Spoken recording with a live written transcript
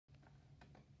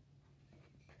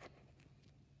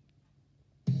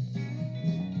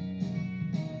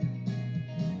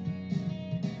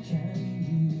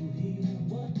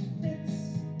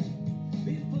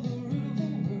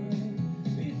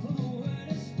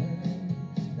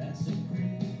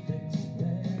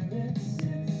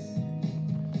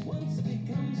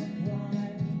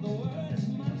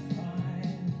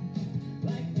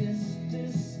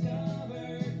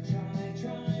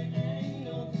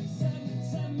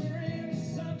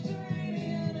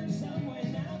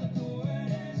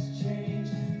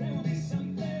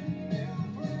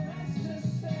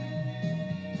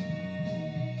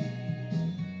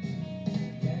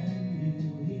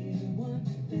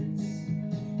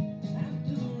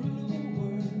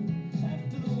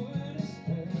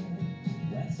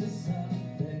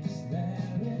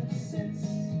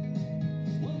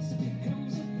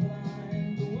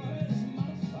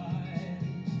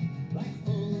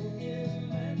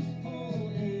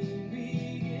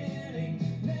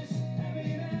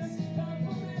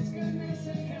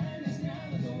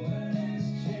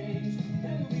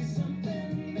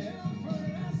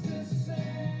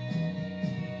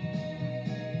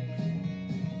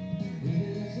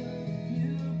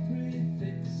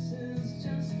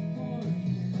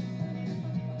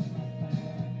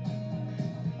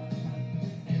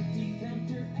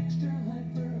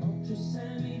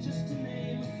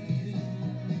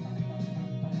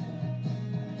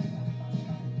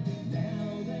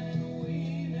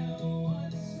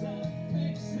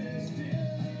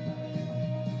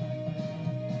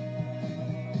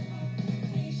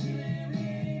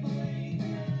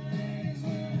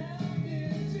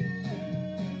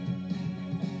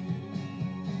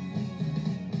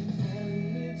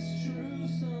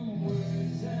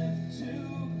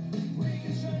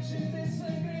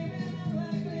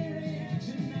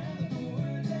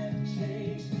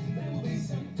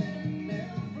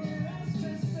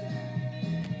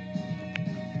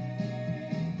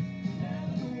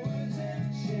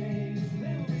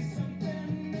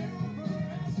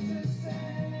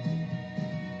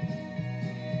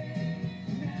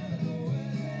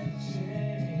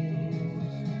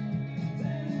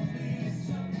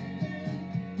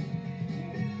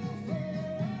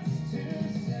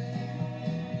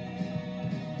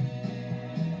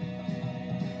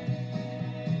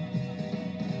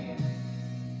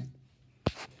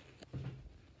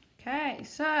Okay,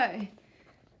 so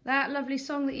that lovely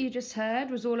song that you just heard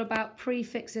was all about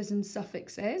prefixes and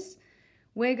suffixes.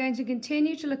 We're going to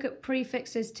continue to look at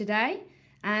prefixes today,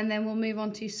 and then we'll move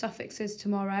on to suffixes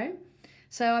tomorrow.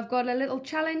 So I've got a little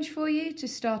challenge for you to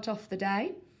start off the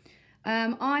day.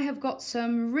 I have got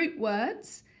some root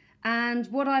words, and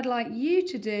what I'd like you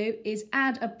to do is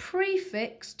add a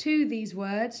prefix to these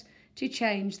words to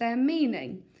change their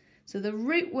meaning. So the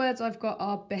root words I've got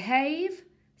are behave,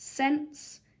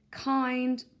 sense,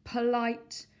 kind,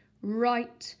 polite,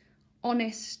 right,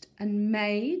 honest, and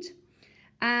made.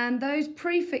 And those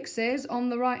prefixes on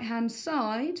the right-hand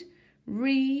side,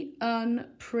 re, un,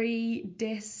 pre,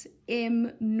 dis,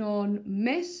 im, non,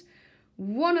 miss,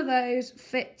 one of those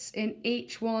fits in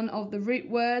each one of the root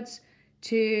words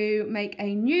to make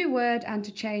a new word and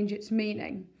to change its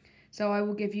meaning. So I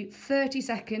will give you 30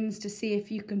 seconds to see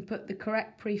if you can put the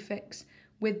correct prefix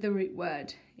with the root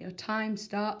word. Your time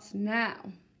starts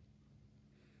now.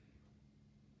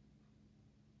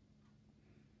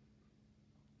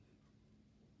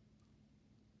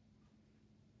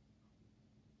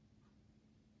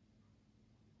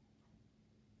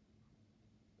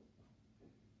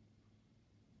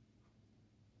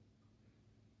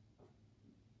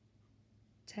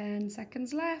 Ten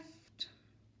seconds left.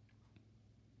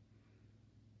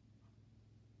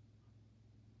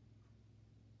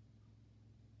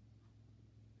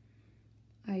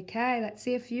 Okay, let's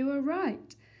see if you were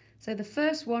right. So the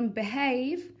first one,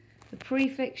 behave, the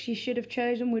prefix you should have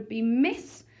chosen would be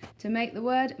miss to make the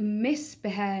word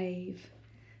misbehave.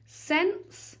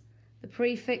 Sense, the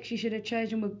prefix you should have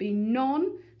chosen would be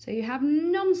non, so you have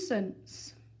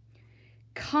nonsense.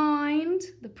 Kind,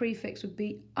 the prefix would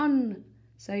be un,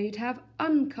 so you'd have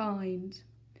unkind.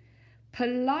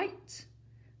 Polite,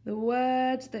 the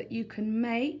word that you can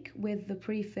make with the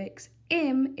prefix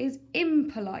im is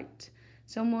impolite.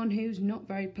 Someone who's not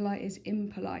very polite is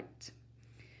impolite.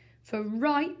 For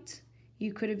right,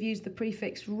 you could have used the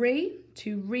prefix re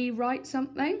to rewrite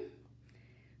something.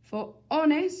 For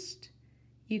honest,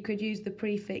 you could use the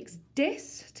prefix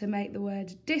dis to make the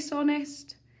word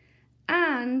dishonest.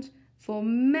 And for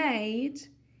made,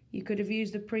 you could have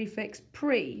used the prefix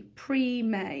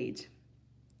pre-made.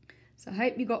 So I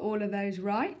hope you got all of those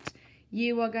right.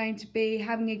 You are going to be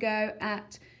having a go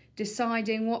at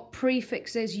deciding what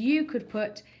prefixes you could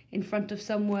put in front of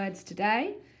some words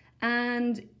today.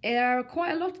 And there are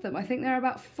quite a lot of them. I think there are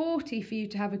about 40 for you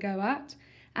to have a go at.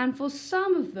 And for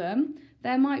some of them,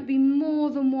 there might be more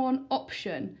than one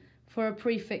option for a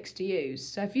prefix to use.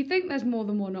 So if you think there's more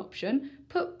than one option,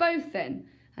 put both in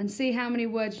and see how many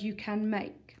words you can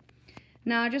make.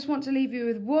 Now, I just want to leave you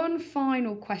with one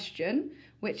final question,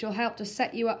 which will help to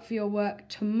set you up for your work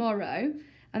tomorrow.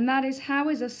 And that is, how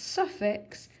is a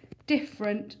suffix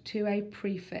different to a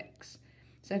prefix?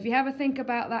 So if you have a think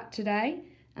about that today,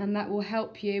 and that will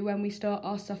help you when we start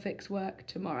our suffix work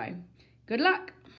tomorrow. Good luck!